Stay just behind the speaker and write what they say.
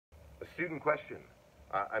student question.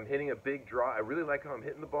 I'm hitting a big draw. I really like how I'm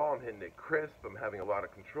hitting the ball. I'm hitting it crisp. I'm having a lot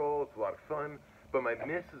of control. It's a lot of fun. But my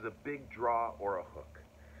miss is a big draw or a hook.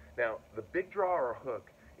 Now, the big draw or a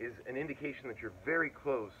hook is an indication that you're very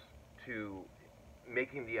close to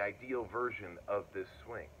making the ideal version of this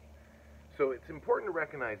swing. So it's important to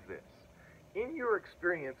recognize this. In your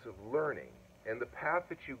experience of learning and the path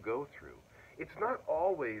that you go through, it's not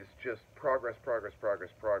always just progress, progress, progress,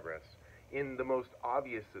 progress in the most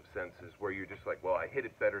obvious of senses where you're just like, well, I hit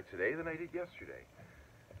it better today than I did yesterday.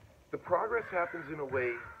 The progress happens in a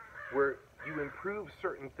way where you improve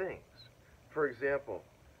certain things. For example,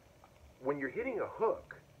 when you're hitting a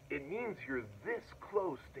hook, it means you're this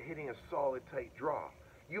close to hitting a solid, tight draw.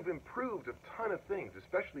 You've improved a ton of things,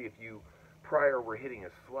 especially if you prior were hitting a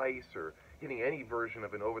slice or hitting any version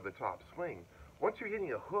of an over-the-top swing. Once you're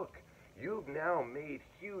hitting a hook, you've now made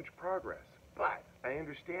huge progress. But I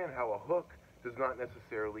understand how a hook does not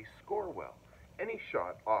necessarily score well. Any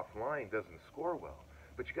shot offline doesn't score well.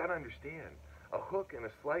 But you got to understand, a hook and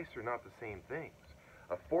a slice are not the same things.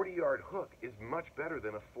 A 40-yard hook is much better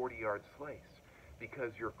than a 40-yard slice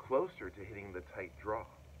because you're closer to hitting the tight draw.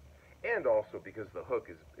 And also because the hook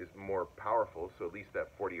is more powerful, so at least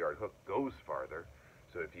that 40-yard hook goes farther.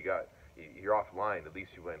 So if you're offline, at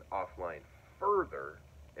least you went offline further,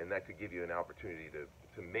 and that could give you an opportunity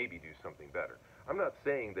to maybe do something better. I'm not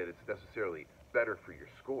saying that it's necessarily better for your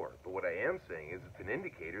score, but what I am saying is it's an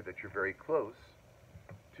indicator that you're very close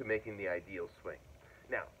to making the ideal swing.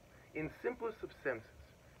 Now, in simplest of senses,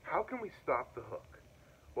 how can we stop the hook?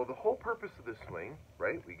 Well, the whole purpose of this swing,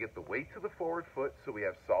 right, we get the weight to the forward foot so we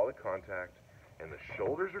have solid contact, and the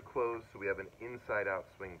shoulders are closed so we have an inside-out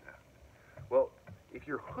swing path. Well, if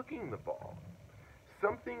you're hooking the ball,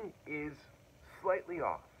 something is slightly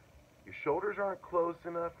off. Your shoulders aren't closed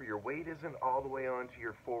enough, or your weight isn't all the way onto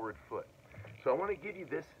your forward foot. So I want to give you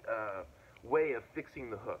this way of fixing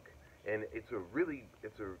the hook, and it's really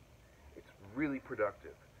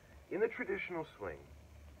productive. In the traditional swing,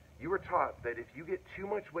 you were taught that if you get too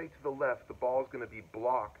much weight to the left, the ball is going to be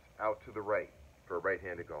blocked out to the right for a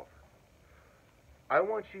right-handed golfer. I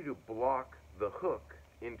want you to block the hook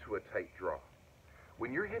into a tight draw.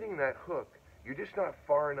 When you're hitting that hook, you're just not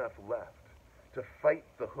far enough left to fight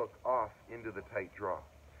the hook off into the tight draw.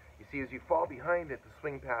 You see, as you fall behind it, the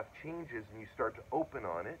swing path changes and you start to open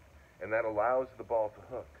on it, and that allows the ball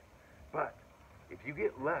to hook. But if you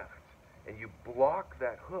get left and you block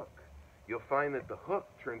that hook, you'll find that the hook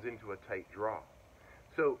turns into a tight draw.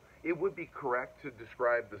 So it would be correct to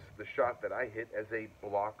describe the shot that I hit as a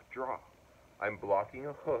block draw. I'm blocking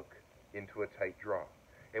a hook into a tight draw.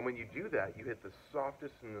 And when you do that, you hit the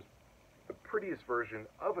softest and the prettiest version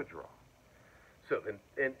of a draw. So,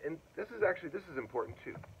 and this is important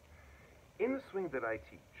too. In the swing that I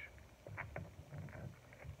teach,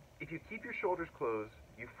 if you keep your shoulders closed,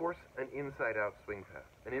 you force an inside-out swing path.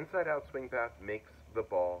 An inside-out swing path makes the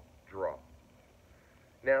ball draw.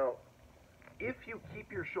 Now, if you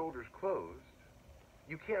keep your shoulders closed,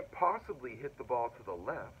 you can't possibly hit the ball to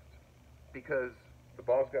the left because the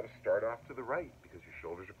ball's got to start off to the right because your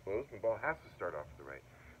shoulders are closed and the ball has to start off to the right.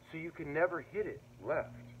 So you can never hit it left.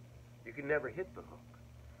 You can never hit the hook.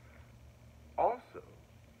 Also,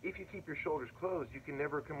 if you keep your shoulders closed, you can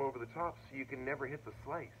never come over the top, so you can never hit the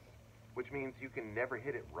slice, which means you can never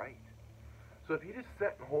hit it right. So if you just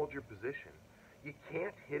set and hold your position, you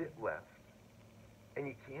can't hit it left, and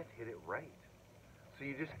you can't hit it right. So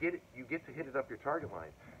you get to hit it up your target line.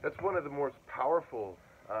 That's one of the most powerful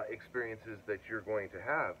experiences that you're going to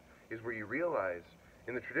have, is where you realize,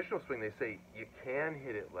 in the traditional swing, they say you can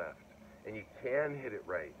hit it left, and you can hit it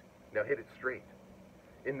right. Now hit it straight.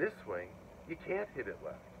 In this swing, you can't hit it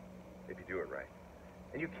left if you do it right.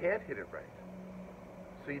 And you can't hit it right.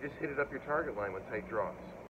 So you just hit it up your target line with tight draws.